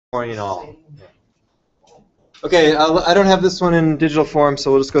all. Okay, I don't have this one in digital form, so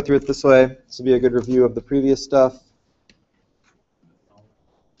we'll just go through it this way. This will be a good review of the previous stuff.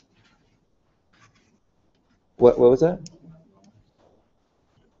 What was that?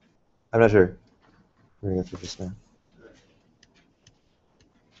 I'm not sure. We're going to go through this now.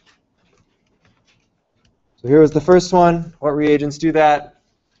 So here was the first one. What reagents do that?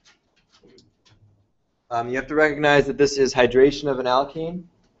 You have to recognize that this is hydration of an alkene.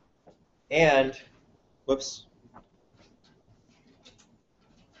 And, whoops.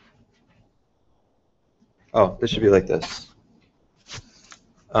 Oh, this should be like this.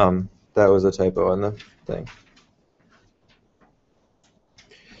 That was a typo on the thing.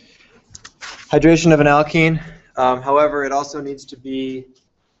 Hydration of an alkene. However, it also needs to be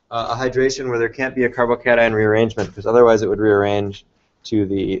a hydration where there can't be a carbocation rearrangement, because otherwise it would rearrange to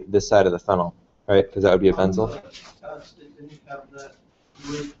this side of the phenyl, right? Because that would be a benzyl. It didn't have that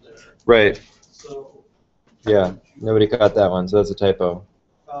group there. Right. So. Yeah. Nobody caught that one, so that's a typo.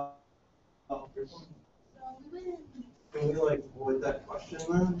 Can we like void that question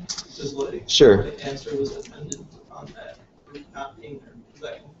then? Just like sure. The answer was dependent on that group not being there, because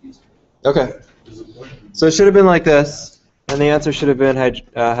that confused me. Okay. So it should have been like this, and the answer should have been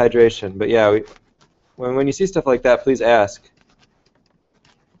hydration. But yeah, when you see stuff like that, please ask.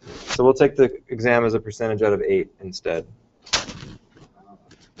 So we'll take the exam as a percentage out of 8 instead.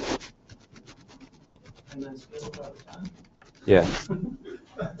 And then split it out of 10? Yeah.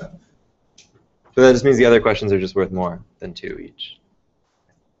 So that just means the other questions are just worth more than 2 each.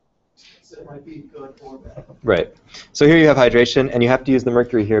 So it might be good or bad. Right. So here you have hydration, and you have to use the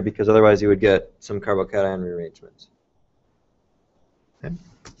mercury here because otherwise you would get some carbocation rearrangement. Okay.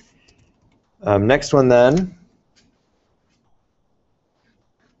 Next one then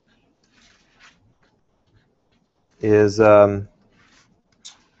is osmium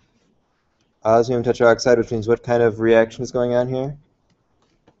tetroxide, which means what kind of reaction is going on here?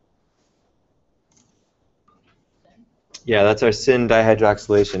 Yeah, that's our syn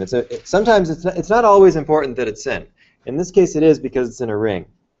dihydroxylation. Sometimes it's not always important that it's syn. In this case, it is because it's in a ring.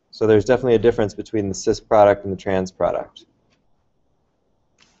 So there's definitely a difference between the cis product and the trans product.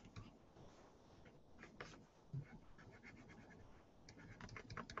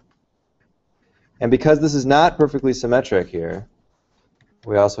 And because this is not perfectly symmetric here,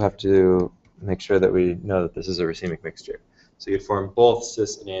 we also have to make sure that we know that this is a racemic mixture. So you'd form both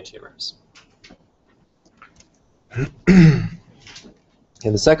cis enantiomers.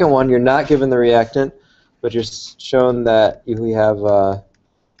 In the second one, you're not given the reactant, but you're shown that we have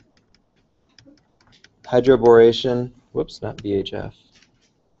hydroboration, whoops, not BHF,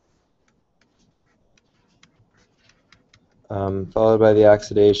 followed by the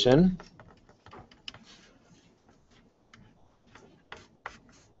oxidation.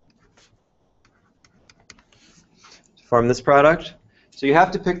 To form this product. So you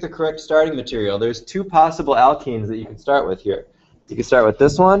have to pick the correct starting material. There's 2 possible alkenes that you can start with here. You can start with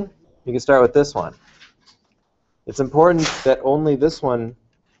this one, you can start with this one. It's important that only this one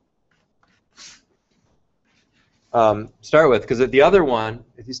start with, because the other one,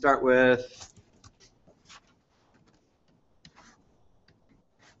 if you start with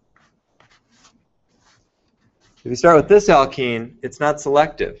this alkene, it's not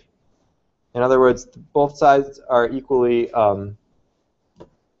selective. In other words, both sides are equally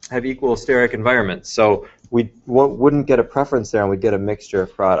have equal steric environments. So we wouldn't get a preference there, and we'd get a mixture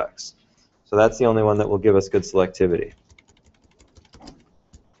of products. So that's the only one that will give us good selectivity.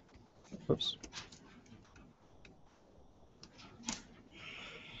 Oops.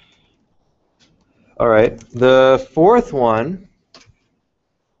 All right, the fourth one,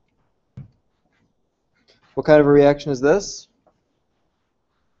 what kind of a reaction is this?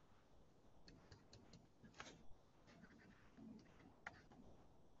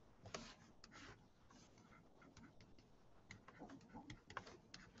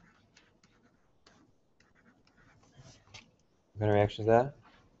 What kind of reaction is that?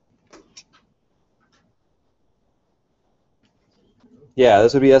 Yeah,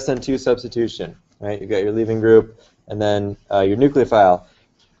 this would be SN2 substitution, right? You've got your leaving group and then your nucleophile.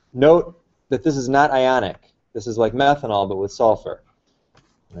 Note that this is not ionic. This is like methanol, but with sulfur.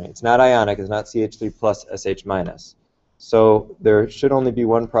 Right? It's not ionic. It's not CH3 plus SH minus. So there should only be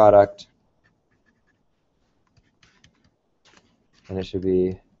one product, and it should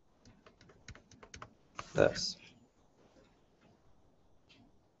be this.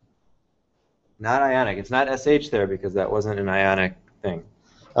 Not ionic. It's not SH there because that wasn't an ionic thing.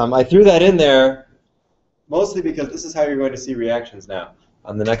 I threw that in there mostly because this is how you're going to see reactions now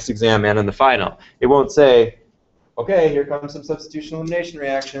on the next exam and in the final. It won't say okay, here comes some substitution elimination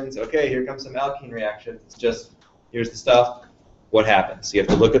reactions. Okay, here comes some alkene reactions. It's just, here's the stuff. What happens? So you have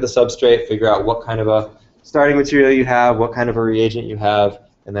to look at the substrate, figure out what kind of a starting material you have, what kind of a reagent you have,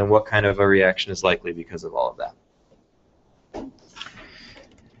 and then what kind of a reaction is likely because of all of that.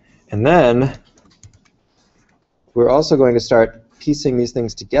 And then we're also going to start piecing these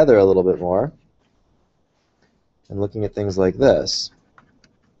things together a little bit more and looking at things like this.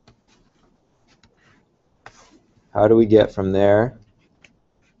 How do we get from there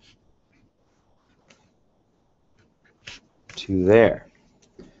to there?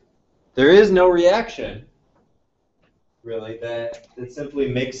 There is no reaction, really, that simply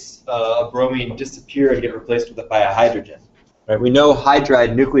makes a bromine disappear and get replaced by a hydrogen. Right? We know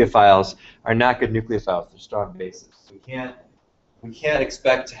hydride nucleophiles are not good nucleophiles. They're strong bases. We can't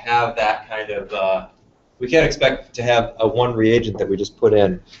expect to have that kind of we can't expect to have a one reagent that we just put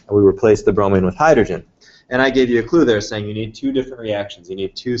in and we replace the bromine with hydrogen. And I gave you a clue there saying you need two different reactions. You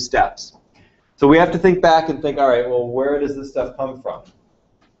need two steps. So we have to think back and think, all right, well, where does this stuff come from?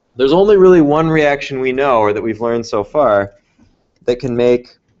 There's only really one reaction we know, or that we've learned so far, that can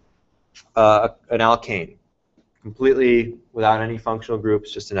make an alkane, completely without any functional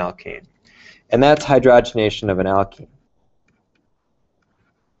groups, just an alkane. And that's hydrogenation of an alkene.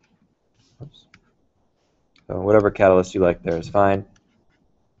 Oops. So whatever catalyst you like there is fine.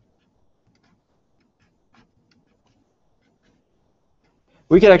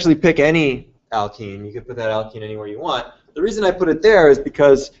 We could actually pick any alkene. You could put that alkene anywhere you want. The reason I put it there is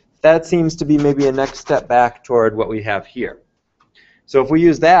because that seems to be maybe a next step back toward what we have here. So if we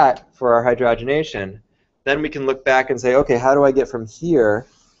use that for our hydrogenation, then we can look back and say, okay, how do I get from here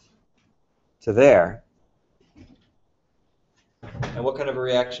to there? And what kind of a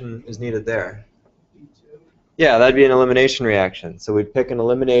reaction is needed there? Yeah, that'd be an elimination reaction. So we'd pick an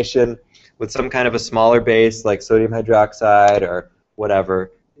elimination with some kind of a smaller base, like sodium hydroxide or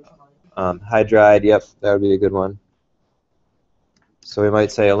whatever. Hydride, yep, that would be a good one. So we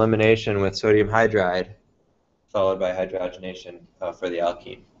might say elimination with sodium hydride followed by hydrogenation for the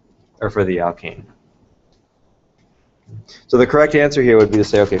alkene, or for the alkane. So the correct answer here would be to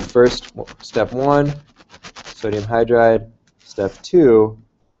say, okay, first, step 1, sodium hydride. Step 2,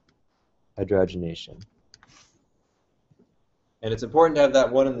 hydrogenation. And it's important to have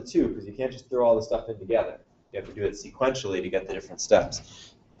that 1 and the 2, because you can't just throw all the stuff in together. You have to do it sequentially to get the different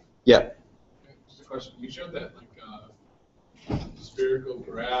steps. Yeah? Just a question. You showed that spherical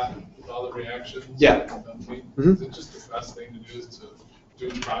graph with all the reactions. Yeah. Is it just the best thing to do is to do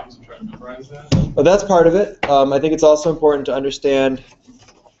problems and try to memorize that? Well, that's part of it. I think it's also important to understand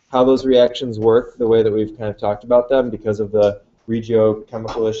how those reactions work the way that we've kind of talked about them because of the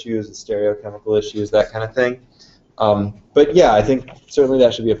regiochemical issues, the stereochemical issues, that kind of thing. But yeah, I think certainly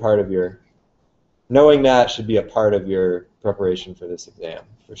that should be a part of your, knowing that should be a part of your preparation for this exam,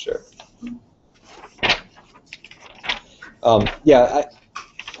 for sure. Yeah,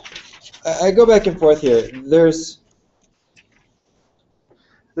 I go back and forth here. There's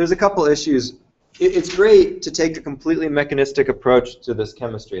a couple issues. It's great to take a completely mechanistic approach to this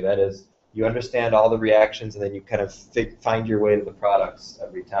chemistry. That is, you understand all the reactions and then you kind of find your way to the products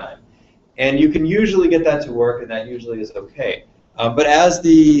every time. And you can usually get that to work, and that usually is okay. But as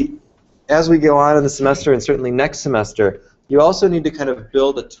we go on in the semester, and certainly next semester, you also need to kind of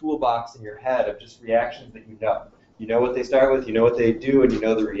build a toolbox in your head of just reactions that you know. You know what they start with, you know what they do, and you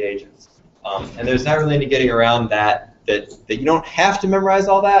know the reagents. And there's not really any getting around that you don't have to memorize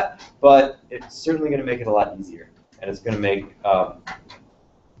all that, but it's certainly going to make it a lot easier. And it's going to make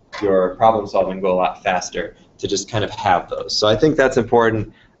your problem solving go a lot faster to just kind of have those. So I think that's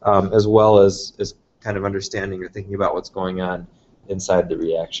important, as well as kind of understanding or thinking about what's going on inside the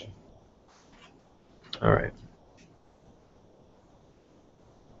reaction. All right.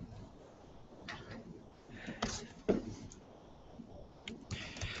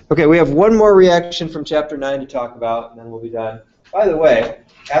 Okay, we have one more reaction from Chapter 9 to talk about, and then we'll be done. By the way,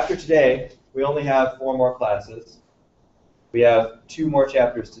 after today, we only have 4 more classes. We have 2 more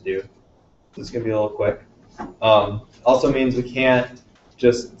chapters to do. So it's going to be a little quick. Also means we can't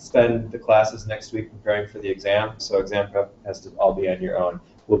just spend the classes next week preparing for the exam, so exam prep has to all be on your own.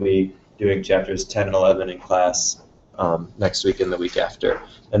 We'll be doing chapters 10 and 11 in class next week and the week after.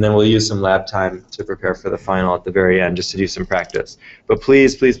 And then we'll use some lab time to prepare for the final at the very end, just to do some practice. But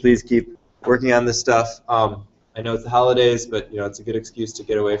please, please, please keep working on this stuff. I know it's the holidays, but it's a good excuse to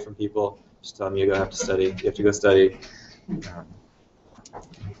get away from people. Just tell them you have to study. You have to go study.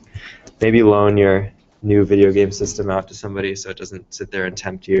 Maybe loan your new video game system out to somebody so it doesn't sit there and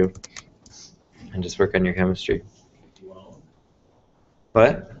tempt you, and just work on your chemistry.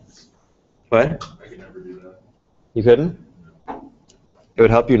 What? What? I can never do that. You couldn't? It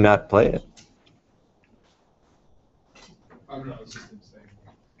would help you not play it. I don't know, it's just insane.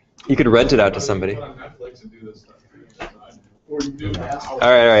 You could rent it out to somebody. Put on Netflix and do this stuff. Or you do All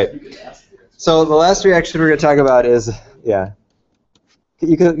right. So the last reaction we're going to talk about is, yeah.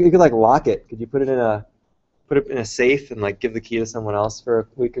 You could like lock it. Could you put it in a safe and like give the key to someone else for a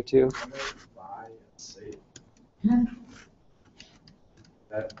week or two? Buy a safe.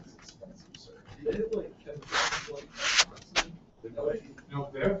 That is expensive, sir. They have like No,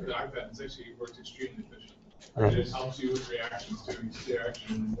 they have the iPad. It's actually works extremely efficient. Right. It helps you with reactions too. Each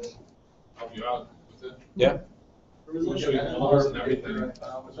reaction will help you out with it. Yeah. We'll show you colors and everything.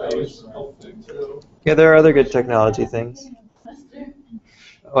 Yeah, there are other good technology things.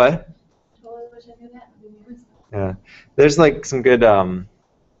 What? Yeah. There's like some good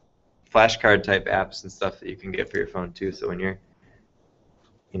flashcard type apps and stuff that you can get for your phone too. So when you're,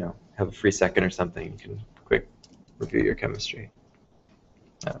 have a free second or something, you can quick review your chemistry.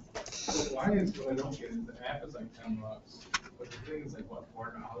 Yeah. Why is what I don't get is the app is like $10, but the thing is like what,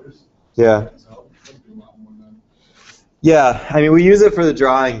 $4? Yeah. So it must be a lot more than. Yeah, I mean we use it for the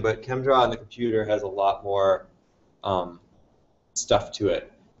drawing, but ChemDraw on the computer has a lot more stuff to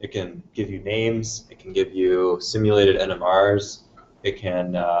it. It can give you names. It can give you simulated NMRs. It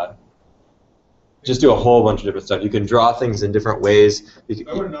can just do a whole bunch of different stuff. You can draw things in different ways. I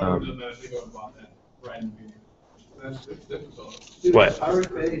would have known that I think I would have bought that right in the beginning. That's difficult. Dude, What?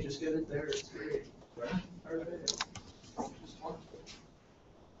 Pirate Bay, just get it there. It's great. Right? Pirate Bay. Just talk to it.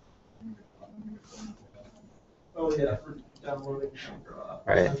 Oh yeah, for downloading ChemDraw.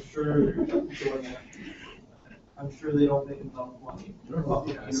 Right. I'm sure they don't make enough money.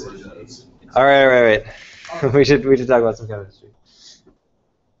 All right. we should talk about some chemistry.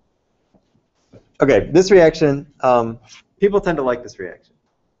 Okay, this reaction, people tend to like this reaction.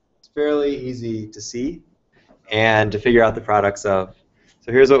 It's fairly easy to see and to figure out the products of.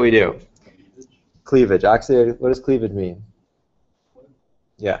 So here's what we do. Cleavage, oxidative. What does cleavage mean?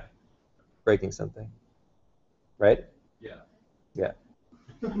 Yeah, breaking something. Right? Yeah.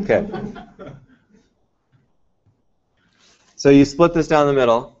 Okay. So you split this down the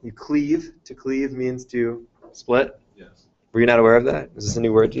middle. You cleave. To cleave means to split. Yes. Were you not aware of that? Is this a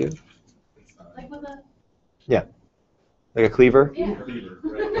new word to you? Like with a... Yeah. Like a cleaver? Yeah. Cleaver,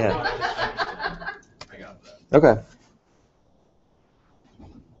 right? Yeah. I got that. Okay.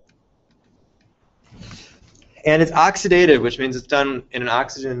 And it's oxidative, which means it's done in an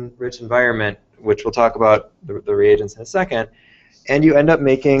oxygen-rich environment, which we'll talk about the reagents in a second. And you end up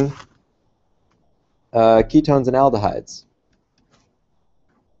making ketones and aldehydes.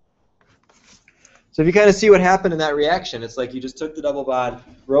 So if you kind of see what happened in that reaction, it's like you just took the double bond,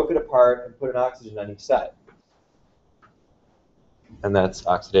 broke it apart, and put an oxygen on each side. And that's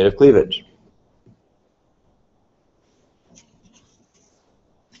oxidative cleavage.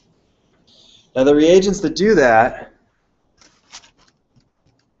 Now the reagents that do that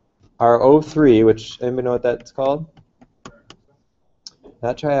are O3, which, anybody know what that's called?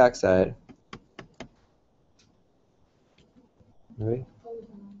 Not trioxide. Right?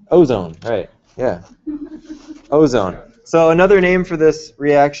 Ozone, right, yeah. Ozone. So another name for this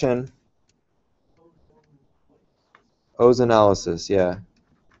reaction, ozonolysis, yeah.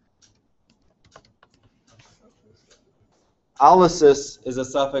 Olysis is a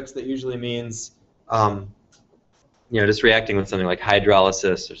suffix that usually means, just reacting with something like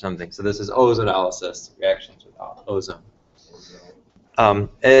hydrolysis or something. So this is ozonolysis, reactions with ozone.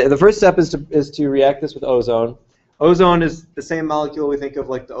 The first step is to react this with ozone. Ozone is the same molecule we think of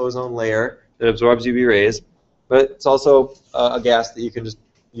like the ozone layer that absorbs UV rays, but it's also a gas that you can just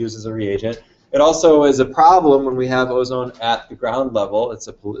use as a reagent. It also is a problem when we have ozone at the ground level. It's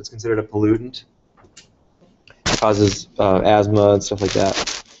considered a pollutant. It causes asthma and stuff like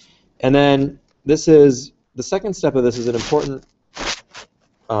that. And then this is the second step of this is an important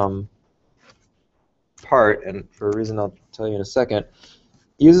part, and for a reason I'll tell you in a second.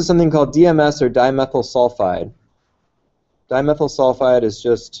 It uses something called DMS or dimethyl sulfide. Dimethyl sulfide is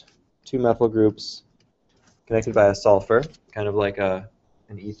just two methyl groups connected by a sulfur, kind of like an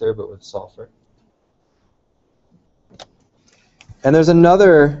ether but with sulfur. And there's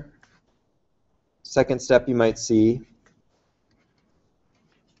another second step you might see,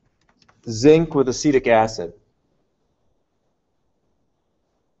 zinc with acetic acid.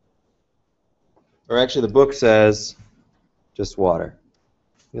 Or actually the book says just water.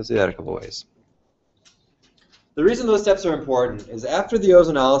 You'll see that a couple ways. The reason those steps are important is after the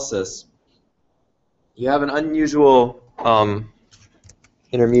ozonolysis, you have an unusual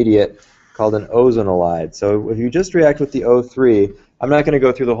intermediate called an ozonolide. So if you just react with the O3, I'm not going to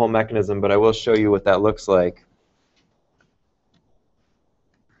go through the whole mechanism, but I will show you what that looks like.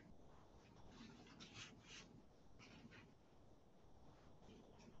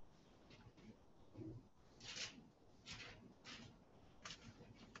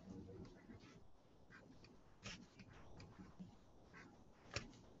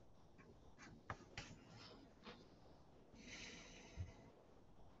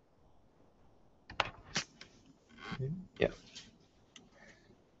 Yeah.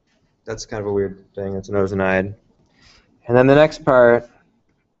 That's kind of a weird thing. It's an ozonide. And then the next part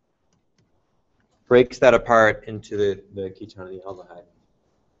breaks that apart into the ketone and the aldehyde.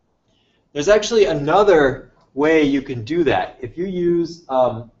 There's actually another way you can do that. If you use,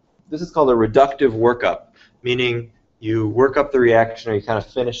 this is called a reductive workup, meaning you work up the reaction or you kind of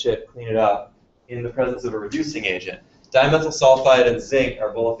finish it, clean it up in the presence of a reducing agent. Dimethyl sulfide and zinc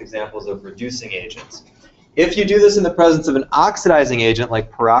are both examples of reducing agents. If you do this in the presence of an oxidizing agent like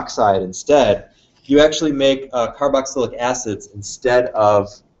peroxide instead, you actually make carboxylic acids instead of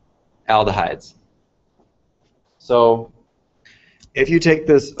aldehydes. So if you take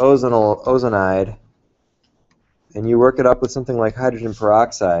this ozonide and you work it up with something like hydrogen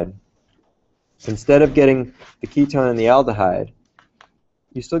peroxide, instead of getting the ketone and the aldehyde,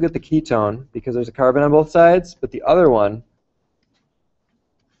 you still get the ketone because there's a carbon on both sides, but the other one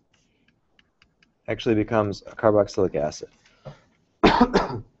actually becomes a carboxylic acid.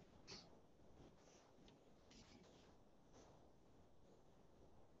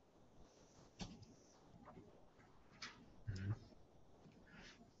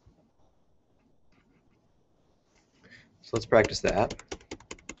 So let's practice that.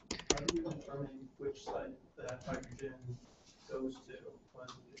 How do we determine which side that hydrogen goes to when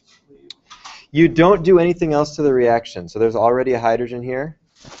it's leave? You don't do anything else to the reaction. So there's already a hydrogen here.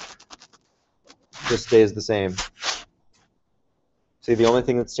 Just stays the same. See, the only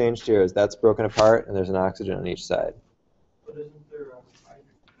thing that's changed here is that's broken apart and there's an oxygen on each side. But isn't there a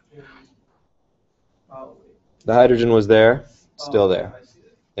hydrogen? Oh, wait. The hydrogen was there, still there. I see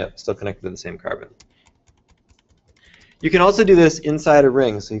it. Yep, still connected to the same carbon. You can also do this inside a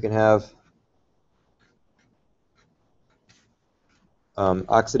ring, so you can have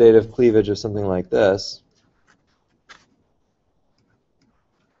oxidative cleavage of something like this.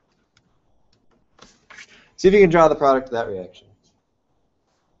 See if you can draw the product of that reaction.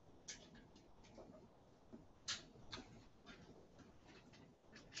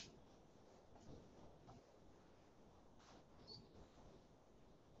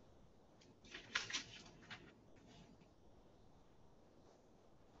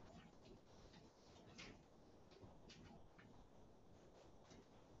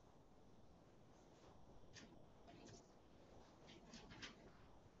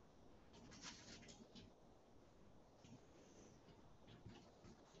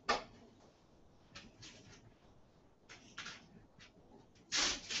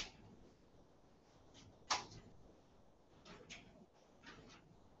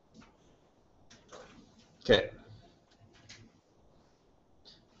 Okay.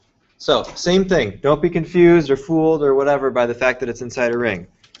 So, same thing. Don't be confused or fooled or whatever by the fact that it's inside a ring.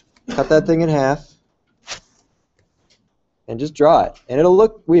 Cut that thing in half and just draw it. And it'll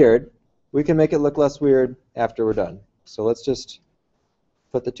look weird. We can make it look less weird after we're done. So let's just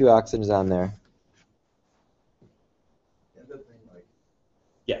put the two oxygens on there.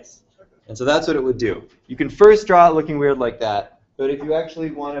 Yes. And so that's what it would do. You can first draw it looking weird like that. But if you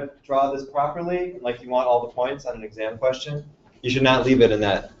actually want to draw this properly, like you want all the points on an exam question, you should not leave it in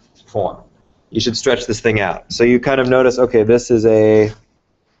that form. You should stretch this thing out. So you kind of notice, okay, this is a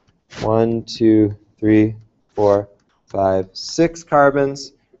 1, 2, 3, 4, 5, 6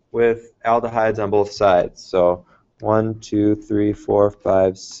 carbons with aldehydes on both sides. So 1, 2, 3, 4,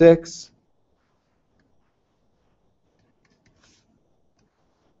 5, 6.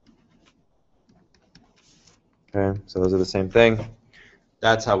 Okay, so those are the same thing.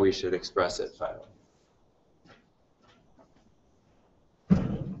 That's how we should express it finally.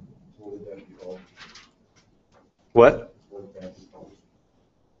 What?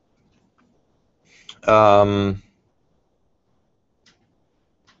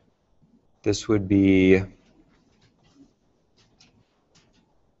 This would be,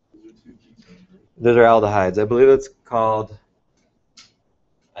 those are aldehydes. I believe it's called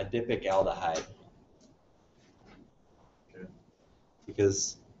adipic aldehyde.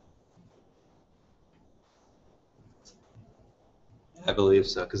 Because I believe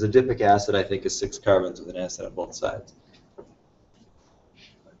so. Because adipic acid, I think, is 6 carbons with an acid on both sides.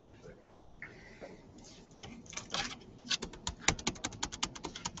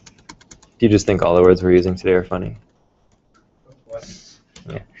 Do you just think all the words we're using today are funny?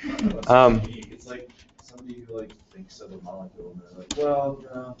 Yeah. It's like somebody who thinks of a molecule and they're like, well,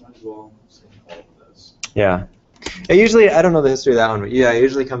 might as well say all of this. Yeah. Usually, I don't know the history of that one, but yeah, it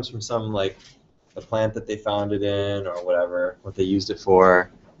usually comes from some, like, the plant that they found it in or whatever, what they used it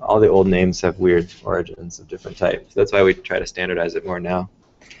for. All the old names have weird origins of different types. That's why we try to standardize it more now.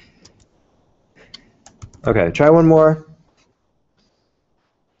 Okay, try one more.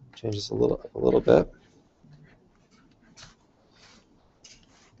 Change this a little bit.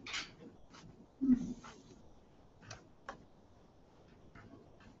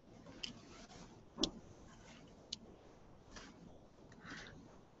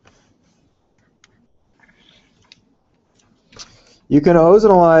 You can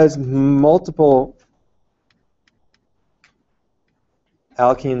ozonolize multiple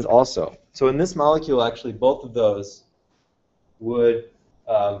alkenes also. So in this molecule, actually, both of those would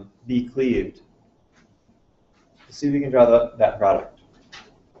be cleaved. Let's see if we can draw that product.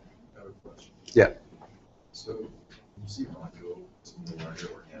 I have a question. Yeah. So you see molecule, some of the larger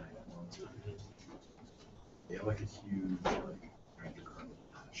organic ones, they have like a huge like hydrocarbon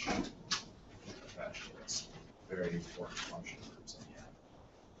attached to this very important functional groups in the atom.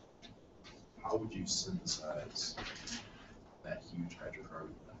 How would you synthesize that huge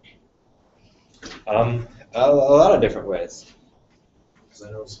hydrocarbon attachment? A lot of different ways. Because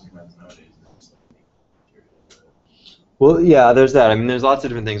I know sometimes nowadays there's like material that Well, yeah, there's that. I mean, there's lots of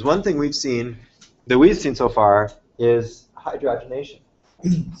different things. One thing we've seen so far is hydrogenation.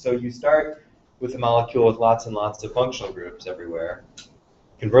 So you start with a molecule with lots and lots of functional groups everywhere,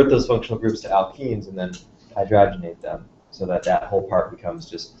 convert those functional groups to alkenes, and then hydrogenate them so that that whole part becomes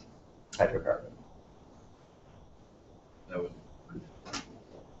just hydrocarbon. would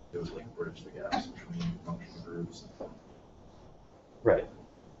it would like bridge the gaps between functional groups. Right.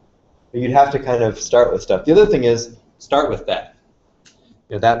 But you'd have to kind of start with stuff. The other thing is start with that.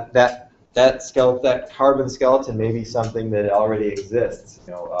 You know, that carbon skeleton may be something that already exists.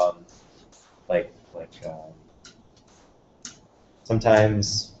 You know,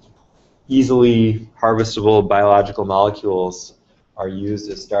 sometimes easily harvestable biological molecules are used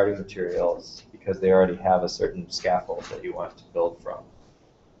as starting materials because they already have a certain scaffold that you want to build from.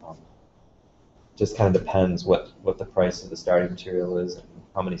 Just kind of depends what the price of the starting material is and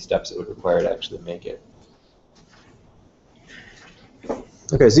how many steps it would require to actually make it.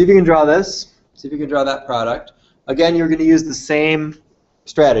 Okay, see if you can draw this. See if you can draw that product. Again, you're going to use the same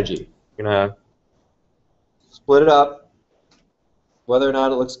strategy. You're going to split it up, whether or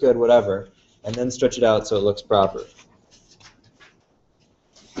not it looks good, whatever, and then stretch it out so it looks proper.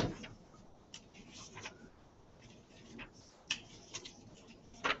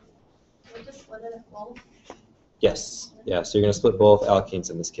 We just split it at both. Yes. Yeah, so you're going to split both alkenes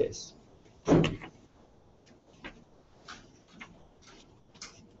in this case.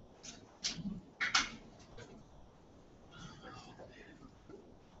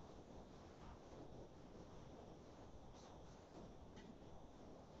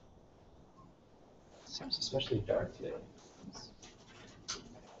 Seems especially dark today.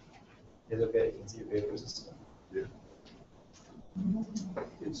 It's okay, you can see your papers and stuff. Yeah.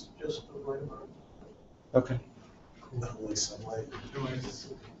 It's just the right amount. Okay. Not only sunlight.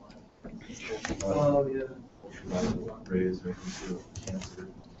 Oh, yeah. Ultraviolet rays making you feel cancer.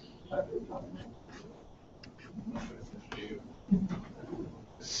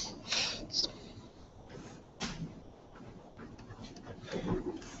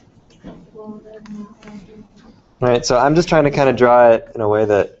 All right, so I'm just trying to kind of draw it in a way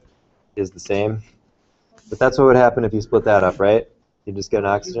that is the same. But that's what would happen if you split that up, right? You just get an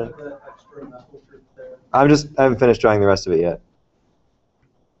oxygen. You have that extra methyl group there. I haven't finished drawing the rest of it yet.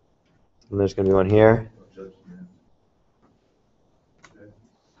 And there's going to be one here.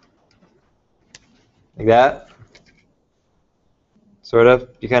 Like that. Sort of.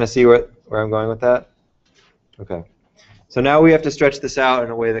 You kind of see where I'm going with that? Okay. So now we have to stretch this out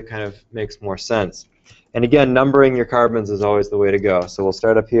in a way that kind of makes more sense. And again, numbering your carbons is always the way to go. So we'll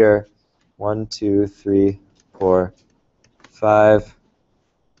start up here. 1, 2, 3, 4, 5,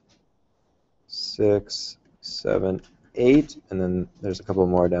 6, 7, 8, and then there's a couple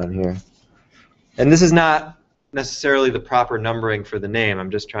more down here. And this is not necessarily the proper numbering for the name.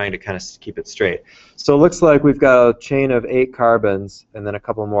 I'm just trying to kind of keep it straight. So it looks like we've got a chain of 8 carbons and then a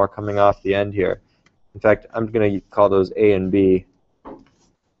couple more coming off the end here. In fact, I'm going to call those A and B,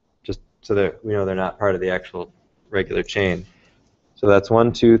 just so that we know they're not part of the actual regular chain. So that's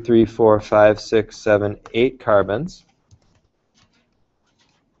 1, 2, 3, 4, 5, 6, 7, 8 carbons.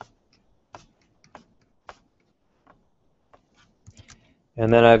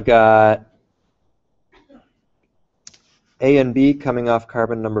 And then I've got A and B coming off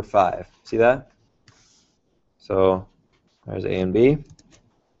carbon number 5. See that? So there's A and B.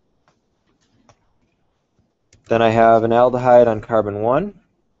 Then I have an aldehyde on carbon 1,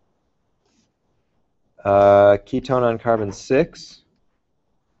 ketone on carbon 6,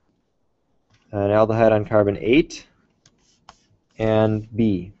 an aldehyde on carbon 8, and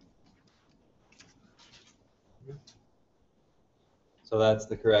B. So that's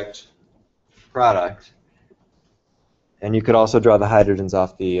the correct product. And you could also draw the hydrogens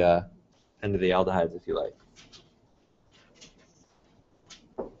off the end of the aldehydes if you like.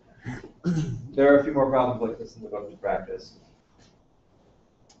 There are a few more problems like this in the book of practice.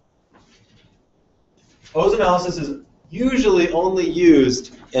 Ozonolysis is usually only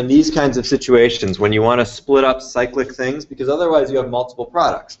used in these kinds of situations when you want to split up cyclic things, because otherwise you have multiple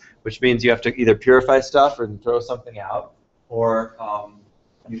products, which means you have to either purify stuff or throw something out, or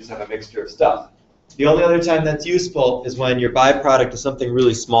you just have a mixture of stuff. The only other time that's useful is when your byproduct is something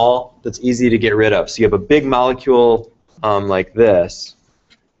really small that's easy to get rid of. So you have a big molecule like this.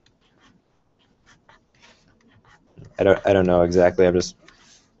 I don't know exactly. I'm just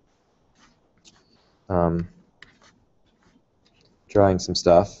drawing some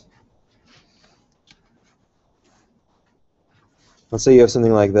stuff. Let's say you have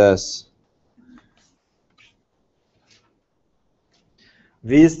something like this.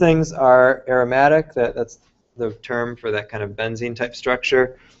 These things are aromatic. That's the term for that kind of benzene type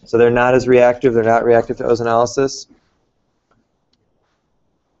structure. So they're not as reactive. They're not reactive to ozonolysis.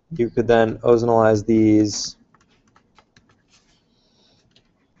 You could then ozonolize these.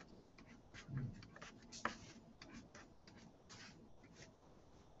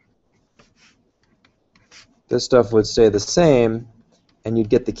 This stuff would stay the same, and you'd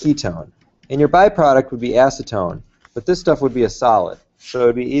get the ketone. And your byproduct would be acetone, but this stuff would be a solid. So it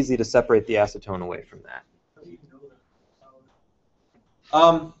would be easy to separate the acetone away from that. How do you know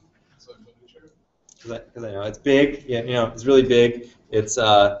that? Because I know it's big. Yeah, you know, it's really big. It's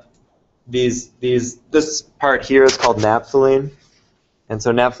this part here is called naphthalene, and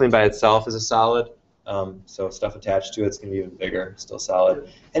so naphthalene by itself is a solid. So stuff attached to it's going to be even bigger, still solid.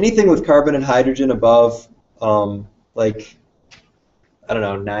 Anything with carbon and hydrogen above, like, I don't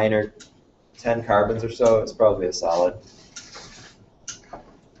know, 9 or 10 carbons or so, it's probably a solid.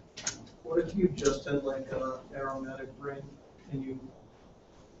 What if you just had like a aromatic ring and you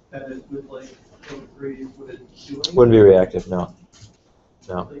had it with like O3? Would it do anything? Wouldn't be reactive, no.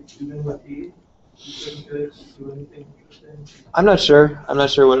 No. Like even with heat, you couldn't get it to do anything interesting? I'm not sure. I'm not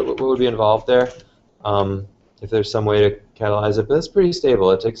sure what would be involved there. If there's some way to catalyze it, but it's pretty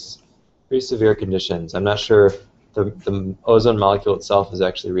stable. It takes pretty severe conditions. I'm not sure the ozone molecule itself is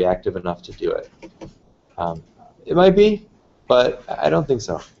actually reactive enough to do it. It might be, but I don't think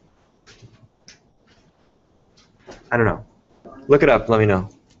so. I don't know. Look it up. Let me know.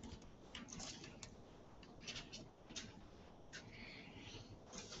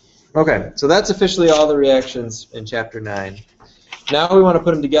 Okay, so that's officially all the reactions in Chapter 9. Now we want to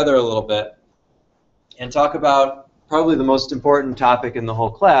put them together a little bit and talk about probably the most important topic in the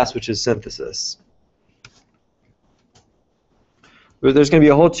whole class, which is synthesis. There's going to be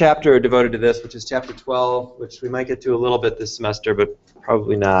a whole chapter devoted to this, which is Chapter 12, which we might get to a little bit this semester, but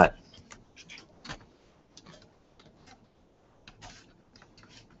probably not.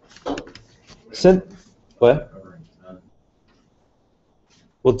 What?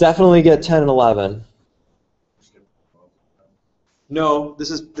 We'll definitely get 10 and 11. No, this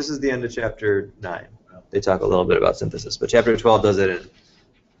is the end of Chapter 9. They talk a little bit about synthesis, but Chapter 12 does it in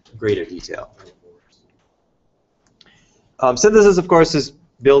greater detail. Synthesis, of course, is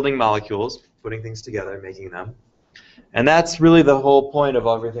building molecules, putting things together, making them. And that's really the whole point of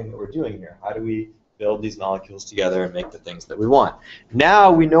everything that we're doing here. How do we build these molecules together and make the things that we want?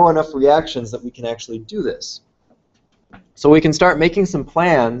 Now we know enough reactions that we can actually do this. So we can start making some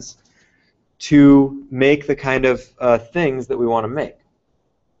plans to make the kind of things that we want to make.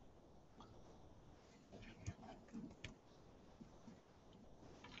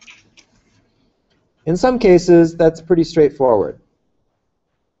 In some cases, that's pretty straightforward,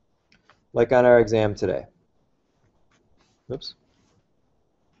 like on our exam today. Oops.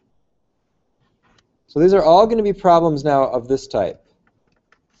 So these are all going to be problems now of this type,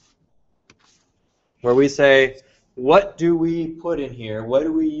 where we say, what do we put in here? What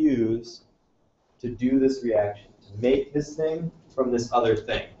do we use to do this reaction, to make this thing from this other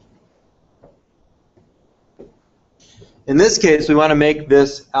thing? In this case, we want to make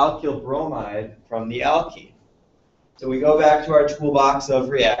this alkyl bromide from the alkene. So we go back to our toolbox of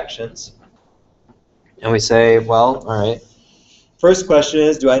reactions, and we say, well, all right. First question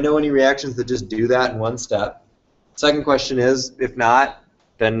is, do I know any reactions that just do that in one step? Second question is, if not,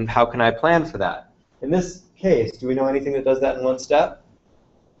 then how can I plan for that? In this case, do we know anything that does that in one step?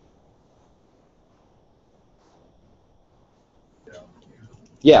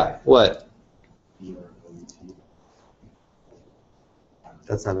 Yeah, what?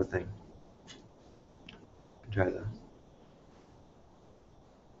 That's not a thing. Try that.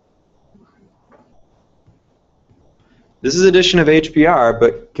 This is addition of HBr,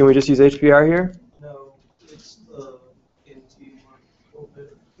 but can we just use HBr here? No, it's NT a little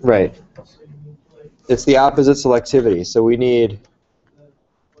bit. Right. So you need like It's the opposite selectivity, so we need...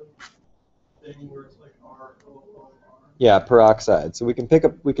 that thing where it's like ROOR. Yeah, peroxide. So we can pick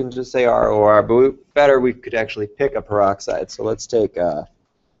up. We can just say ROR, but better we could actually pick a peroxide. So let's take.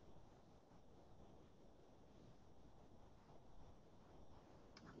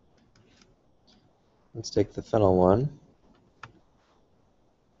 Let's take the phenyl one,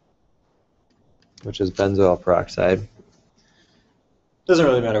 which is benzoyl peroxide. Doesn't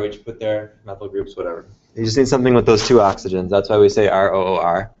really matter what you put there, methyl groups, whatever. You just need something with those two oxygens. That's why we say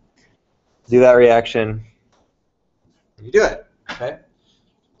ROOR. Do that reaction, and you do it. Okay?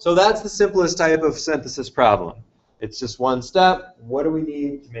 So that's the simplest type of synthesis problem. It's just one step. What do we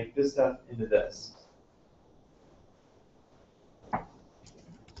need to make this stuff into this?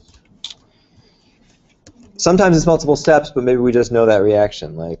 Sometimes it's multiple steps, but maybe we just know that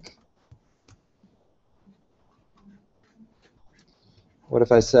reaction. Like, what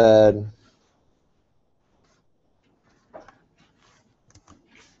if I said,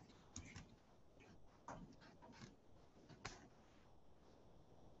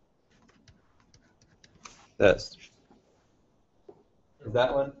 this? Is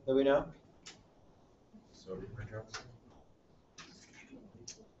that one that we know? Sodium hydroxide.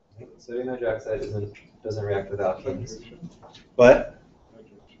 Sodium hydroxide doesn't react with alkenes. But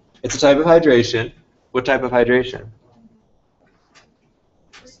it's a type of hydration. What type of hydration?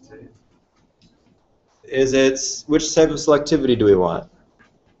 Is it, which type of selectivity do we want?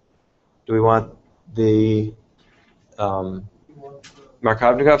 Do we want the Markovnikov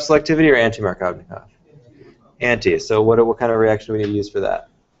selectivity or anti-Markovnikov? Anti. So what kind of reaction do we need to use for that?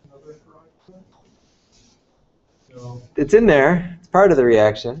 It's in there. It's part of the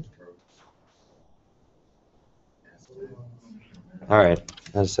reaction. All right.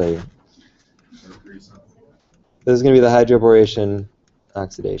 I'll just show you. This is going to be the hydroboration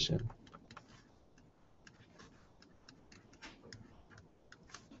oxidation.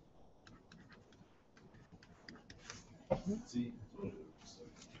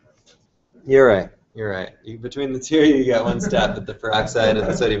 You're right. You're right. Between the two, you got one step at the peroxide and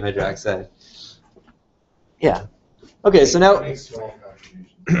the sodium hydroxide. Yeah. Okay, so now. Baby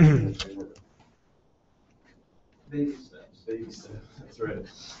steps. Baby steps. That's right.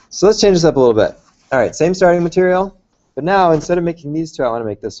 So let's change this up a little bit. All right, same starting material, but now instead of making these two, I want to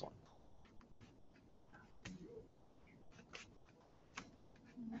make this one.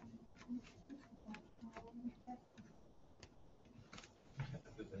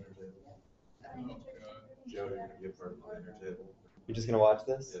 Joe, you're going to be a part of the dinner table. You're just going to watch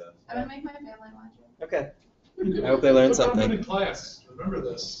this? Yeah. I'm gonna make my family watch it. Okay. I hope they learned Put them something. in class. Remember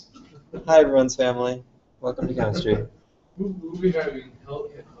this. Hi, everyone's family. Welcome to chemistry. We'll be having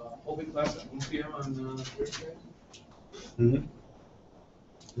holding class at 1 p.m. on Thursday. Mm-hmm.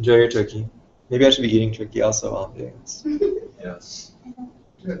 Enjoy your turkey. Maybe I should be eating turkey also while I'm doing this. Yes.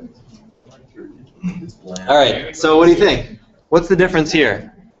 It's bland. All right, so what do you think? What's the difference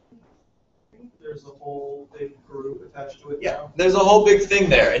here? There's a whole big group attached to it Yeah, now. there's a whole big thing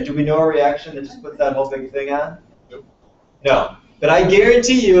there. And do we know a reaction that just puts that whole big thing on? Nope. No. But I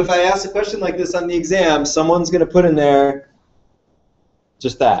guarantee you, if I ask a question like this on the exam, someone's going to put in there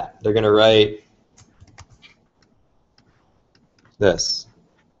just that. They're going to write this.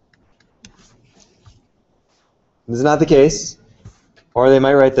 This is not the case. Or they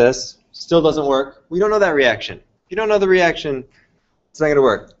might write this. Still doesn't work. We don't know that reaction. If you don't know the reaction, it's not going to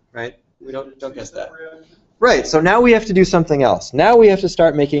work, right? We don't guess that. Right, so now we have to do something else. Now we have to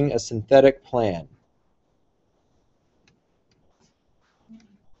start making a synthetic plan.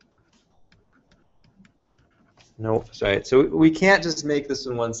 No, sorry. So we can't just make this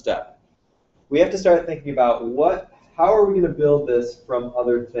in one step. We have to start thinking about how are we going to build this from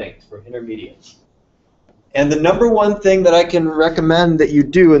other things, from intermediates. And the number one thing that I can recommend that you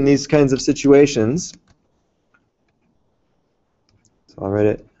do in these kinds of situations, so I'll write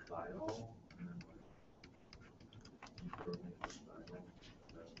it.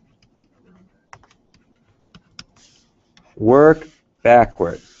 Work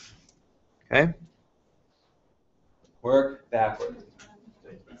backward. Okay? Work backward.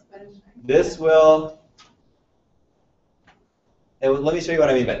 This will, let me show you what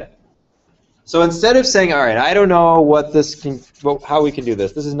I mean by that. So instead of saying, all right, I don't know how we can do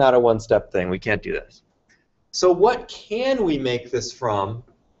this. This is not a one-step thing. We can't do this. So what can we make this from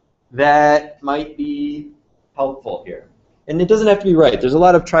that might be helpful here? And it doesn't have to be right. There's a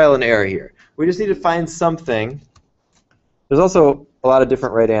lot of trial and error here. We just need to find something. There's also a lot of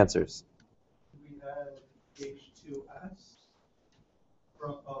different right answers. We had H2S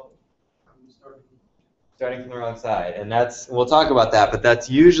from, I'm Starting from the wrong side. And we'll talk about that, but that's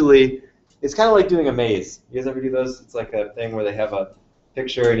usually, it's kind of like doing a maze. You guys ever do those? It's like a thing where they have a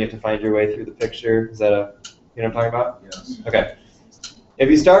picture and you have to find your way through the picture. Is that You know what I'm talking about? Yes. Okay. If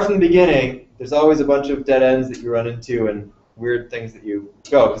you start from the beginning, there's always a bunch of dead ends that you run into and weird things that you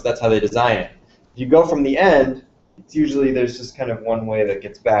go, because that's how they design it. If you go from the end, it's usually there's just kind of one way that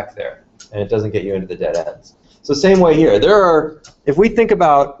gets back there, and it doesn't get you into the dead ends. So same way here. There are, if we think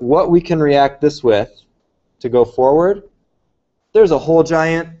about what we can react this with to go forward, there's a whole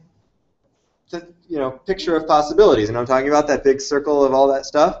giant, picture of possibilities, and I'm talking about that big circle of all that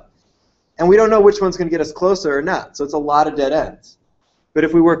stuff. And we don't know which one's going to get us closer or not, so it's a lot of dead ends. But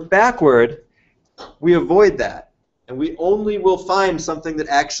if we work backward, we avoid that, and we only will find something that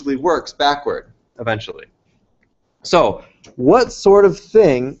actually works backward eventually. So what sort of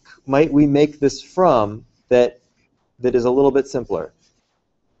thing might we make this from that is a little bit simpler?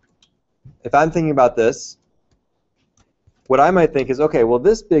 If I'm thinking about this, what I might think is, okay, well,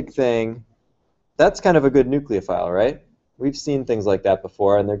 this big thing, that's kind of a good nucleophile, right? We've seen things like that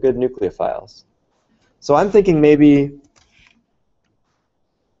before, and they're good nucleophiles. So I'm thinking maybe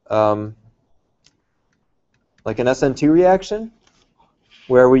like an SN2 reaction,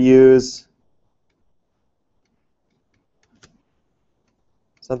 where we use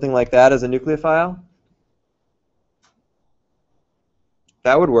something like that as a nucleophile.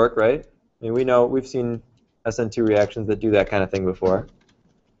 That would work, right? I mean, we've seen SN2 reactions that do that kind of thing before.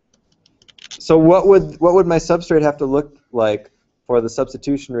 So what would my substrate have to look like for the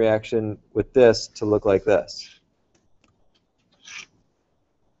substitution reaction with this to look like this?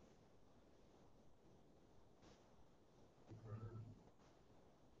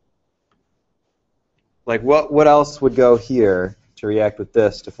 Like what else would go here to react with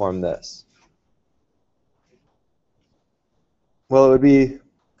this to form this? Well, it would be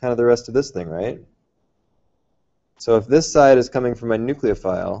kind of the rest of this thing, right? So if this side is coming from my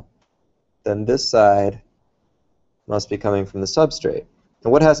nucleophile, then this side must be coming from the substrate.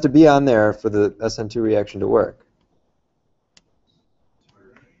 And what has to be on there for the SN2 reaction to work?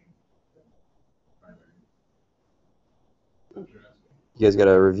 You guys got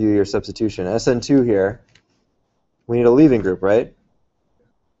to review your substitution. SN2 here, we need a leaving group, right?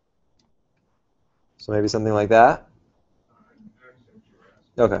 So maybe something like that?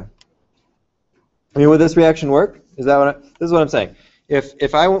 Okay. I mean, would this reaction work? Is that this is what I'm saying.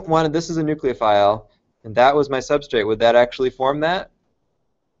 If I wanted this as a nucleophile, and that was my substrate, would that actually form that?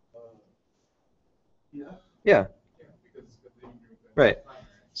 Yeah. Yeah. Right.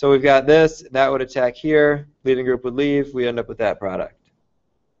 So we've got this, that would attack here, leaving group would leave, we end up with that product.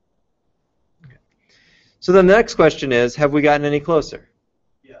 Okay. So then the next question is, have we gotten any closer?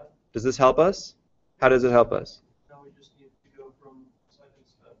 Yeah. Does this help us? How does it help us? Now we just need to go from second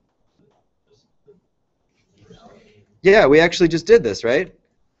step to just the first step. Yeah, we actually just did this, right?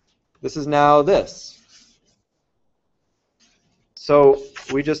 This is now this. So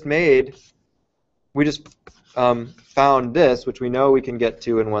we just found this, which we know we can get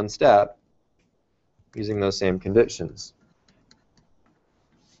to in one step using those same conditions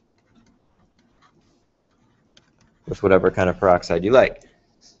with whatever kind of peroxide you like.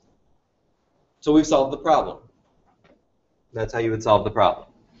 So we've solved the problem. That's how you would solve the problem.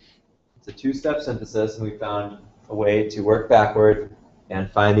 It's a two-step synthesis, and we found a way to work backward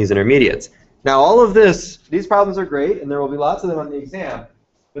and find these intermediates. Now all of this, these problems are great, and there will be lots of them on the exam,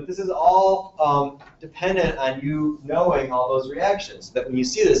 but this is all dependent on you knowing all those reactions. That when you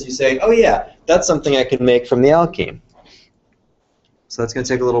see this, you say, oh yeah, that's something I can make from the alkene. So that's going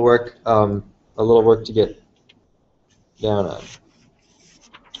to take a little work to get down on.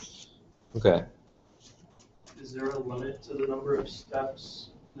 Okay. Is there a limit to the number of steps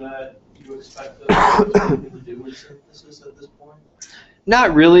that you expect to do with synthesis at this point?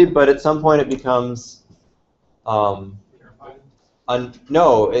 Not really, but at some point it becomes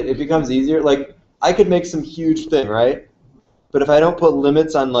no, it becomes easier. Like, I could make some huge thing, right? But if I don't put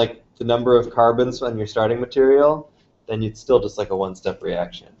limits on, like, the number of carbons on your starting material, then it's still just like a one-step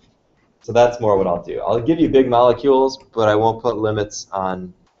reaction. So that's more what I'll do. I'll give you big molecules, but I won't put limits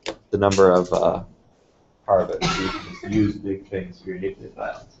on the number of carbons. You can just use big things for your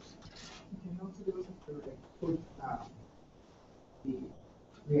nucleophiles. You can also do it to like put the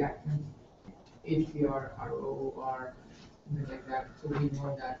reactants, HBr, RO, or something like that, so we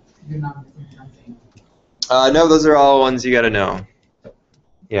know that you're not missing something. No, those are all ones you got to know.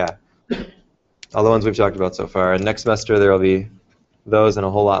 Yeah. All the ones we've talked about so far. And next semester there will be those and a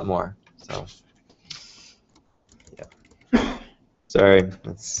whole lot more. So, yeah. Sorry,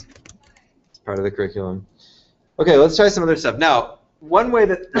 it's part of the curriculum. Okay, let's try some other stuff. Now, one way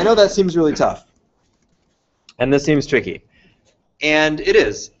that, I know that seems really tough, and this seems tricky, and it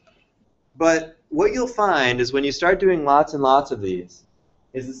is, but what you'll find is when you start doing lots and lots of these,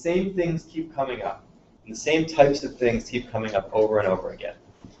 is the same things keep coming up. And the same types of things keep coming up over and over again.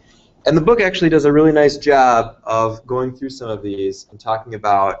 And the book actually does a really nice job of going through some of these and talking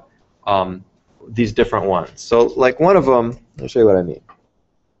about these different ones. So like one of them, I'll show you what I mean.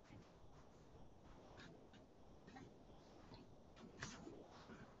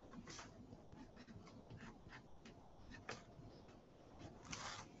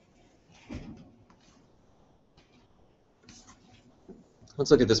 Let's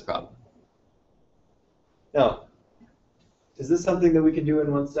look at this problem. Now, is this something that we can do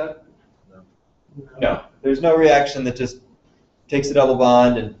in one step? No. There's no reaction that just takes a double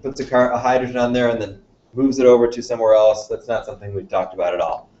bond and puts a hydrogen on there and then moves it over to somewhere else. That's not something we've talked about at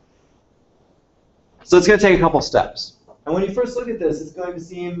all. So it's going to take a couple steps. And when you first look at this, it's going to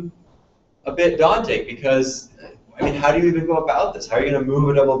seem a bit daunting because, I mean, how do you even go about this? How are you going to move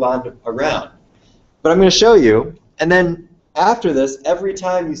a double bond around? But I'm going to show you, and then after this, every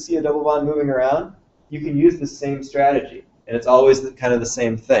time you see a double bond moving around, you can use the same strategy. And it's always kind of the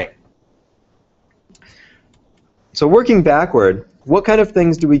same thing. So working backward, what kind of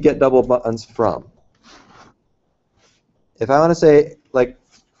things do we get double bonds from? If I want to say, like,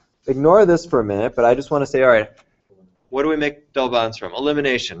 ignore this for a minute, but I just want to say, all right, what do we make double bonds from?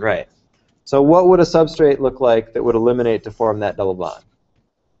 Elimination, right. So what would a substrate look like that would eliminate to form that double bond?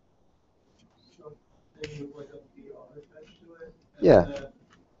 Something with like a BR attached to it. Yeah. Then,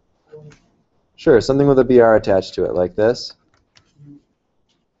 Sure, something with a BR attached to it, like this.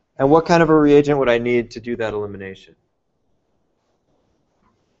 And what kind of a reagent would I need to do that elimination?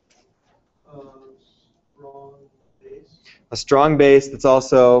 strong base. A strong base that's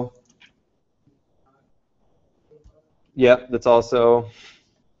also, yep, that's also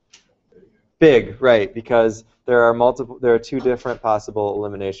big, right, because there are two different possible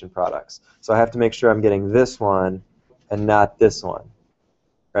elimination products. So I have to make sure I'm getting this one and not this one,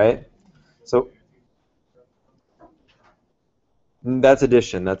 right? So that's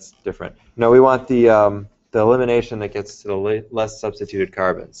addition, that's different. No, we want the elimination that gets to the less substituted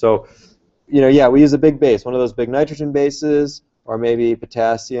carbon. So, you know, yeah, we use a big base, one of those big nitrogen bases, or maybe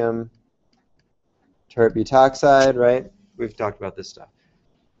potassium tert butoxide, right? We've talked about this stuff.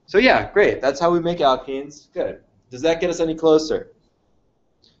 So yeah, great. That's how we make alkenes. Good. Does that get us any closer?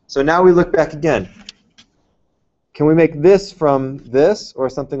 So now we look back again. Can we make this from this or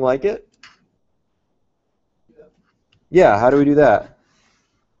something like it? Yeah, how do we do that?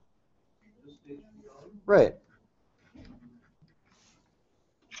 Right.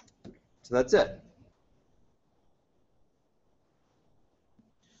 So that's it.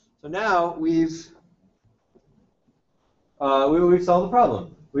 So now we've solved the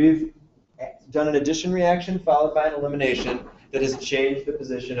problem. We've done an addition reaction followed by an elimination that has changed the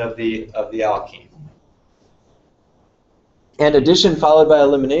position of the alkene. And addition followed by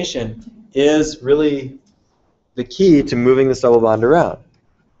elimination is really the key to moving this double bond around.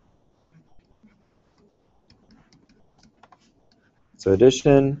 So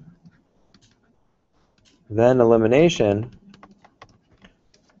addition, then elimination.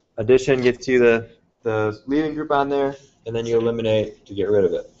 Addition gets you the leaving group on there, and then you eliminate to get rid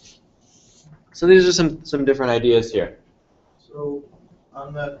of it. So these are some different ideas here. So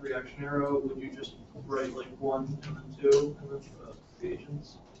on that reaction arrow, would you just write like 1 and then 2 and then the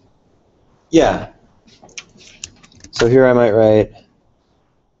reagents? Yeah. So here I might write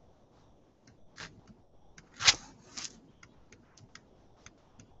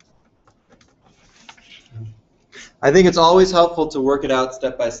I think it's always helpful to work it out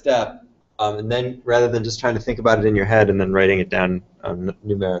step by step, and then rather than just trying to think about it in your head and then writing it down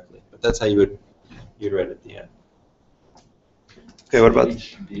numerically. But that's how you'd write it at the end. Okay, what about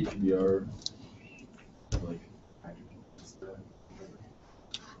HBr? Like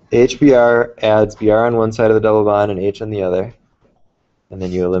HBr adds Br on one side of the double bond and H on the other, and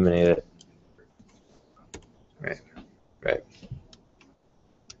then you eliminate it. Right. Right.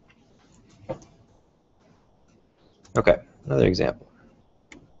 Okay, another example.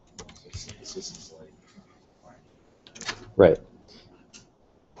 Right.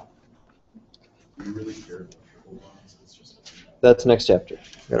 Do you really care about triple bonds? It's just That's next chapter.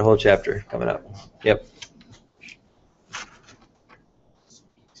 Got a whole chapter coming up. Yep.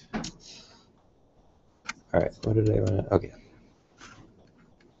 All right. What did I want to? Okay.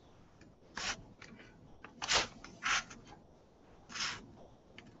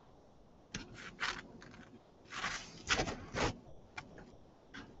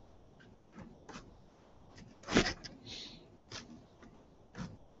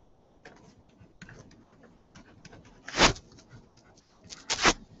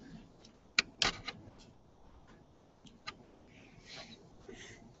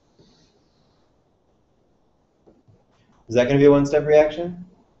 Is that going to be a one-step reaction?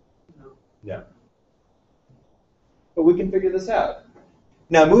 No. No. But we can figure this out.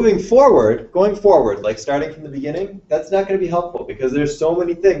 Now, moving forward, going forward, like starting from the beginning, that's not going to be helpful because there's so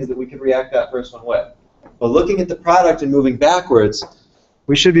many things that we could react that first one with. But looking at the product and moving backwards,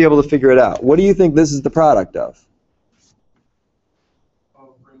 we should be able to figure it out. What do you think this is the product of?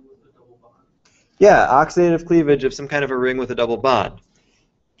 Ring with a double bond. Yeah, oxidative cleavage of some kind of a ring with a double bond.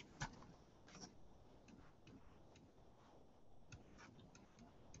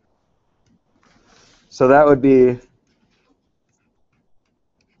 So that would be,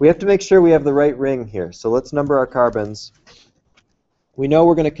 we have to make sure we have the right ring here. So let's number our carbons. We know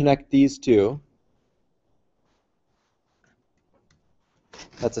we're going to connect these two.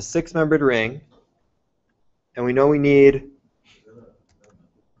 That's a 6-membered ring. And we know we need,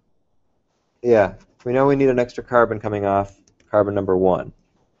 yeah, we know we need an extra carbon coming off carbon number 1.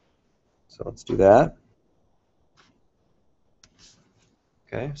 So let's do that.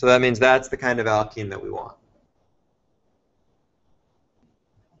 Okay, so that means that's the kind of alkene that we want.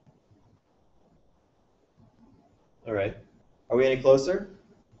 All right. Are we any closer?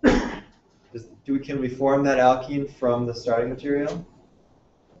 Can we form that alkene from the starting material?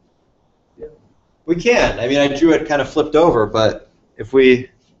 Yeah. We can. I mean, I drew it kind of flipped over, but if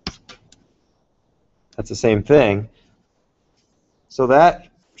we, that's the same thing. So that,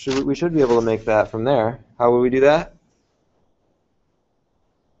 we should be able to make that from there. How would we do that?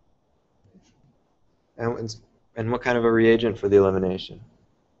 And what kind of a reagent for the elimination?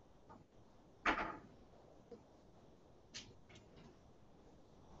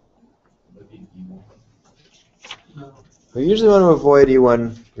 No. We usually want to avoid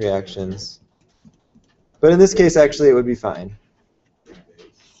E1 reactions. But in this case, actually, it would be fine.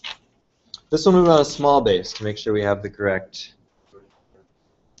 This will move on a small base to make sure we have the correct.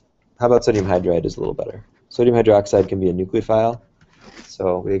 How about sodium hydride is a little better. Sodium hydroxide can be a nucleophile,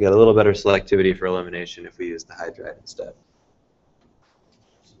 so we get a little better selectivity for elimination if we use the hydride instead.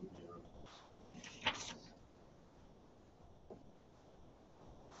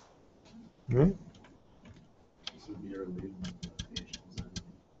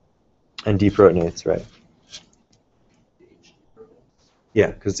 And deprotonates, right? Yeah,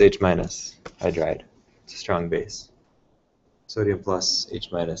 because it's H minus hydride. It's a strong base. Sodium plus H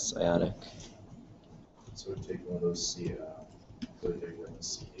minus ionic. So take one of those put it in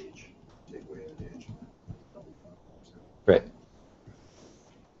CH, take away the H. Right.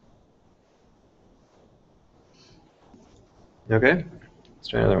 Okay, let's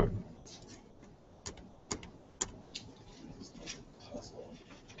try another one.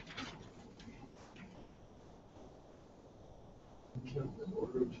 In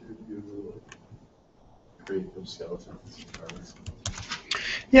order to create those skeletons, carbons.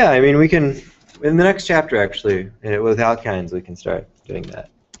 Yeah, I mean, we can, in the next chapter, actually, with alkynes, we can start doing that.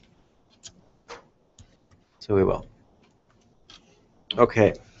 So we will.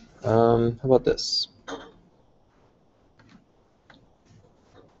 Okay, how about this?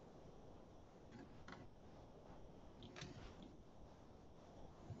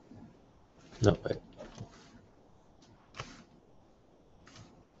 No, wait.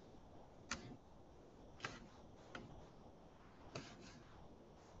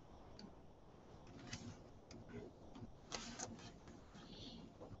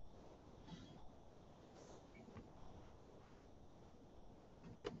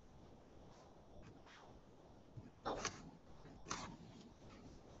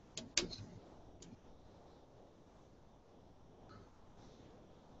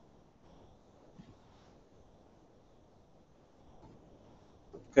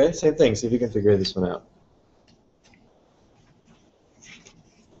 Okay, same thing. See if you can figure this one out.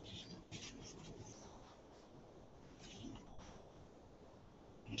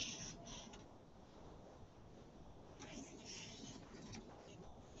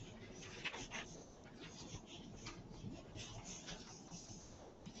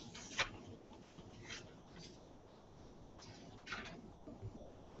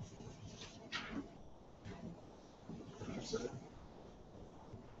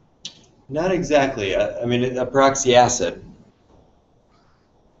 Not exactly. I mean, a peroxy acid.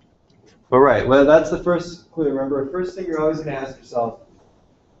 But right, well, that's the first clue. Remember, first thing you're always going to ask yourself,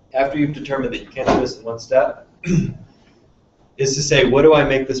 after you've determined that you can't do this in one step, is to say, what do I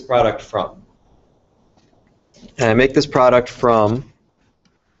make this product from? And I make this product from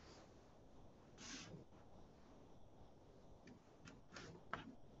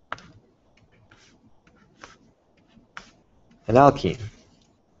an alkene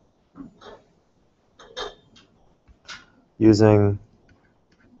using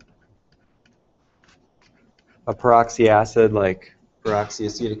a peroxy acid like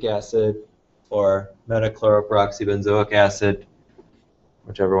peroxyacetic acid or metachloroperoxybenzoic acid,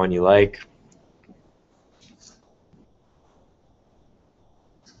 whichever one you like.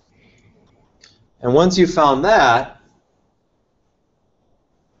 And once you've found that,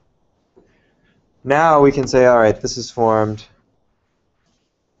 now we can say, all right, this is formed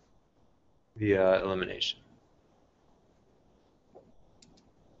via elimination.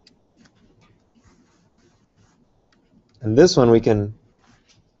 And this one we can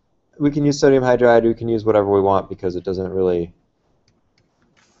use sodium hydride, we can use whatever we want because it doesn't really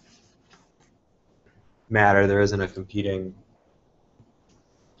matter. There isn't a competing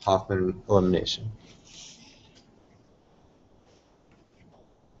Hoffman elimination.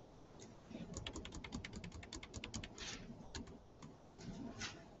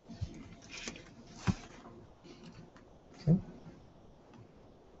 Okay.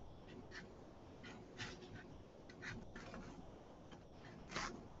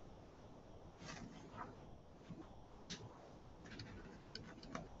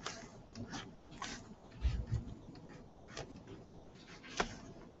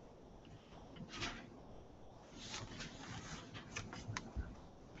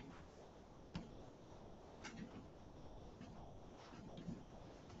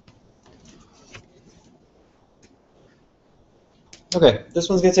 Okay, this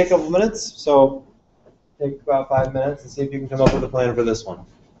one's going to take a couple minutes, so take about 5 minutes and see if you can come up with a plan for this one.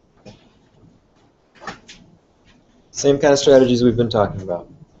 Same kind of strategies we've been talking about.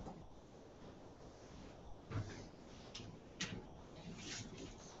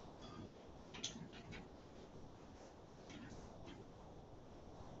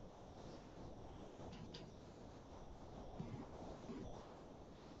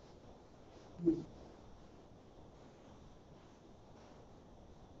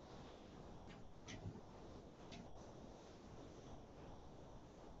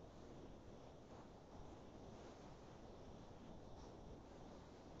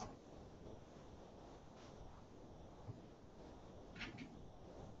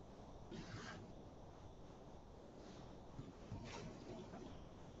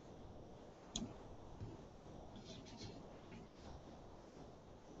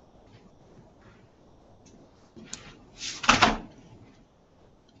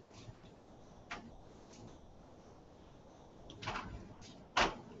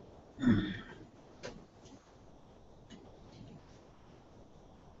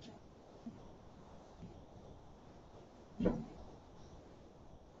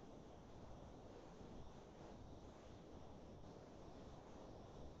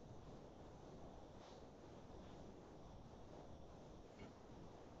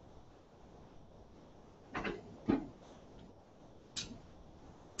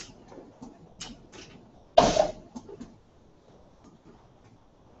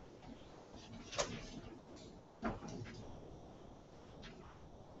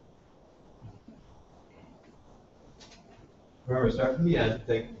 Remember, start from the end,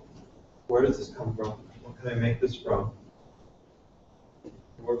 think, where does this come from? What can I make this from?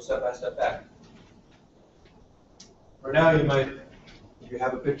 And work step by step back. For now, if you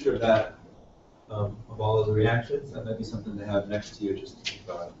have a picture of that, of all of the reactions, that might be something to have next to you just to think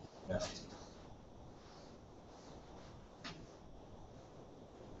about it now.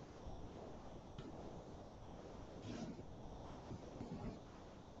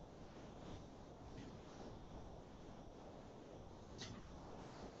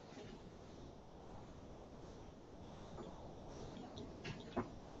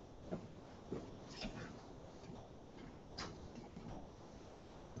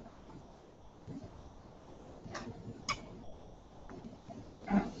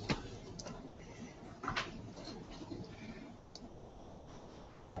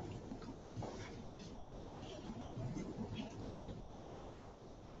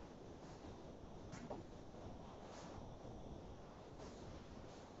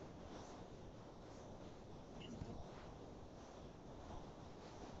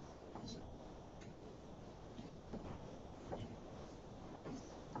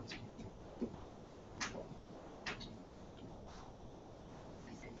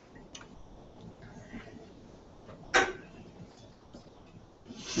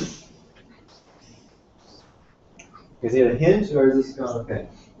 Is it a hint or is this going okay?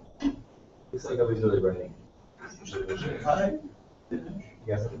 Looks like nobody's really writing. Hi.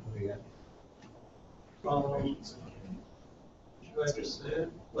 Yes, what do you got? Should I just say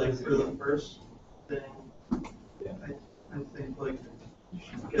it? Like for the first thing, Yeah. I think like you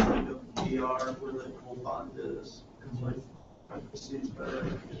should get like a PR where the whole bond is. Cause like proceeds by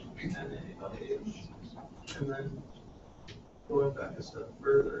NaH. And then going back a step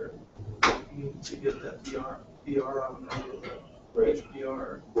further, you need to get that BR out and get the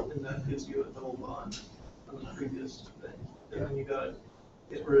HBr, and that gives you a double bond on the previous thing. And then you gotta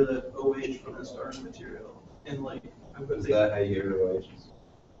get rid of that OH from the starting material. And like, I'm gonna Is take, that how you get rid of OH?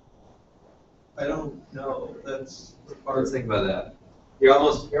 I don't know, that's the part. Let's think about that. You're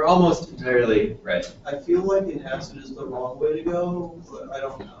almost entirely right. I feel like in acid is the wrong way to go, but I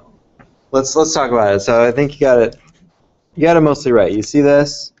don't know. Let's talk about it. So I think you got it mostly right. You see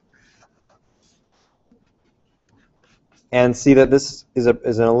this, and see that this is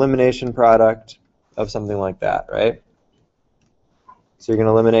an elimination product of something like that, right? So you're going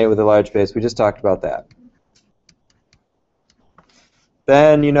to eliminate with a large base. We just talked about that.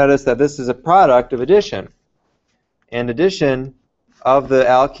 Then you notice that this is a product of addition, and addition of the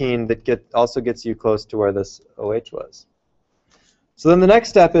alkene that also gets you close to where this OH was. So then the next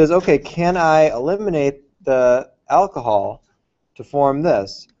step is, okay, can I eliminate the alcohol to form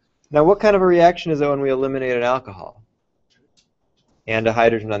this? Now, what kind of a reaction is it when we eliminate an alcohol and a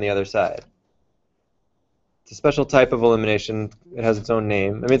hydrogen on the other side? It's a special type of elimination. It has its own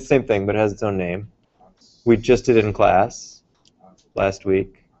name. I mean, it's the same thing, but it has its own name. We just did it in class last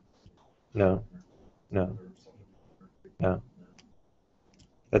week. No.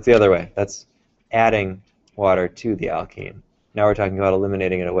 That's the other way. That's adding water to the alkene. Now we're talking about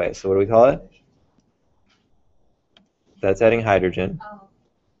eliminating it away. So what do we call it? That's adding hydrogen.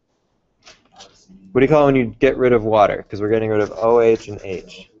 What do you call it when you get rid of water? Because we're getting rid of OH and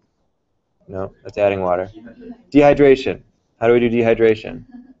H. No, that's adding water. Dehydration. How do we do dehydration?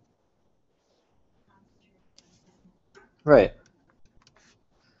 Right.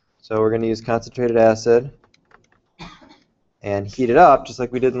 So we're going to use concentrated acid and heat it up just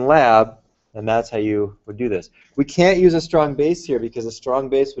like we did in the lab, and that's how you would do this. We can't use a strong base here because a strong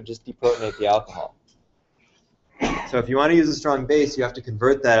base would just deprotonate the alcohol. So if you want to use a strong base, you have to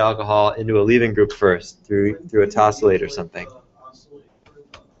convert that alcohol into a leaving group first through a tosylate or something,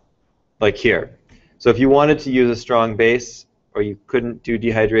 like here. So if you wanted to use a strong base, or you couldn't do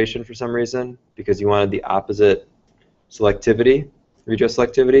dehydration for some reason because you wanted the opposite selectivity,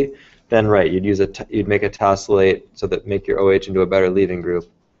 retroselectivity, then right, you'd make a tosylate so that make your OH into a better leaving group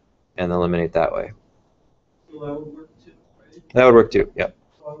and eliminate that way. So that would work too, right? That would work too, yep.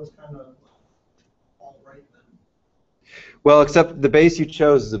 So I was kind of all right then. Well, except the base you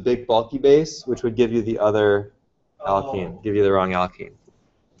chose is a big bulky base, which would give you the other alkene, give you the wrong alkene.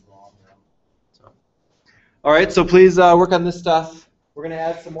 So. All right, so please work on this stuff. We're going to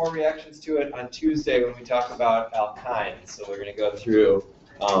add some more reactions to it on Tuesday when we talk about alkynes. So we're going to go through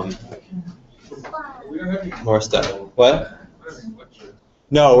more stuff. What?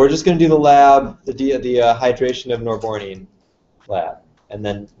 No, we're just going to do the lab, the hydration of norbornene lab, and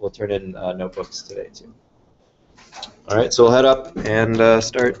then we'll turn in notebooks today too. All right, so we'll head up and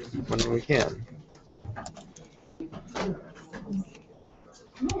start when we can.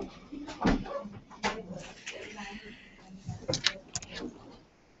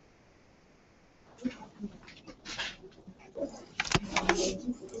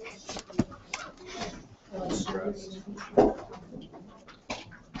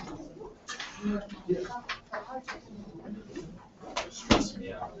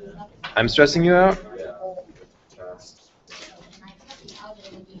 I'm stressing you out?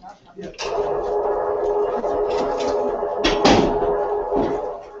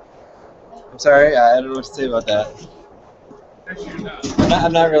 I'm sorry, I don't know what to say about that.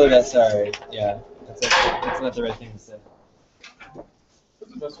 I'm not really that sorry. Yeah, that's not the right thing to say.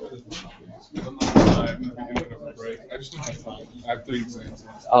 What's the best way to do this? I'm not giving it a break. I just don't have time. I have 3 exams.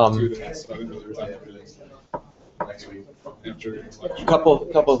 2 days, so I didn't really have time for this. Next week. After lecture.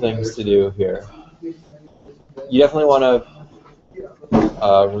 Couple things to do here. You definitely want to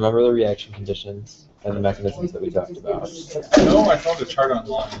remember the reaction conditions and the mechanisms that we talked about. No, I found a chart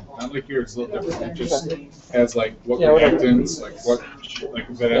online. Not like yours, it's a little different. It just has like what reactants, like what, like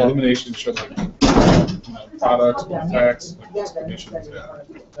that elimination shows like products, effects, like what's conditions,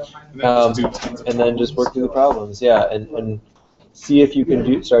 and then just work through the problems, and see if you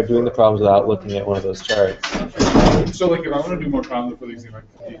can start doing the problems without looking at one of those charts. So like if I want to do more problems for these, like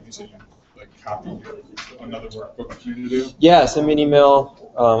you said, you like copy another workbook for you to do. Yeah, send me an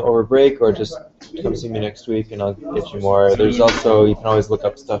email over break, or just come see me next week, and I'll get you more. There's also, you can always look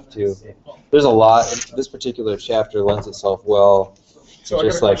up stuff too. There's a lot. This particular chapter lends itself well to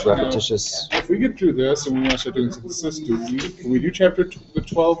just like repetitious. If we get through this and we want to start doing synthesis, can we do chapter the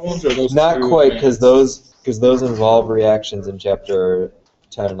 12 ones, or those? Not quite, because those involve reactions in chapter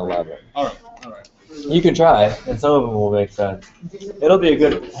 10 and 11. All right. You can try, and some of them will make sense. It'll be a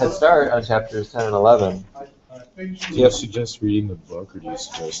good head start on chapters 10 and 11. Do you suggest reading the book, or do you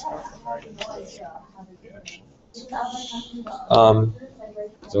suggest hopping right into the action?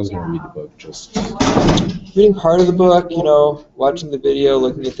 So I was going to read the book just. Reading part of the book, you know, watching the video,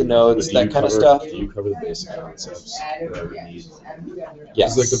 looking at the notes, that kind of stuff. Do you cover the basic concepts that I would need?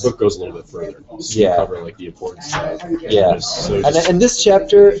 Yes. Because like the book goes a little bit further. So Yeah. You cover like the important stuff. Yeah. So And this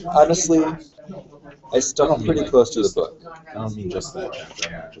chapter, honestly, I stuck pretty close to the book. I don't mean just that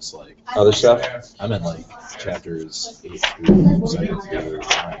chapter. I mean just like Other stuff? I meant like chapters 8 through 17.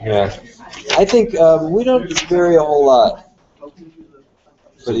 Yeah. I think we don't vary a whole lot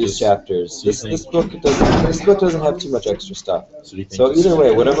for these chapters. This book doesn't have too much extra stuff. So, do you think So either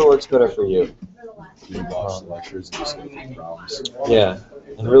way, whatever works better for you. Do you watch the lectures and just go through the problems? Yeah,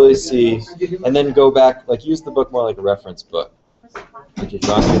 and really see, and then go back, like use the book more like a reference book. Like you've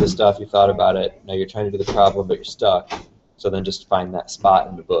gone through the stuff, you thought about it, now you're trying to do the problem, but you're stuck. So then just find that spot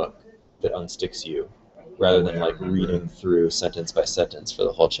in the book that unsticks you, rather than like reading through sentence by sentence for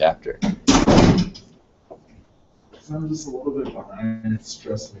the whole chapter. I'm just a little bit behind. It's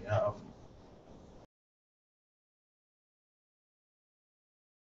stressing me out.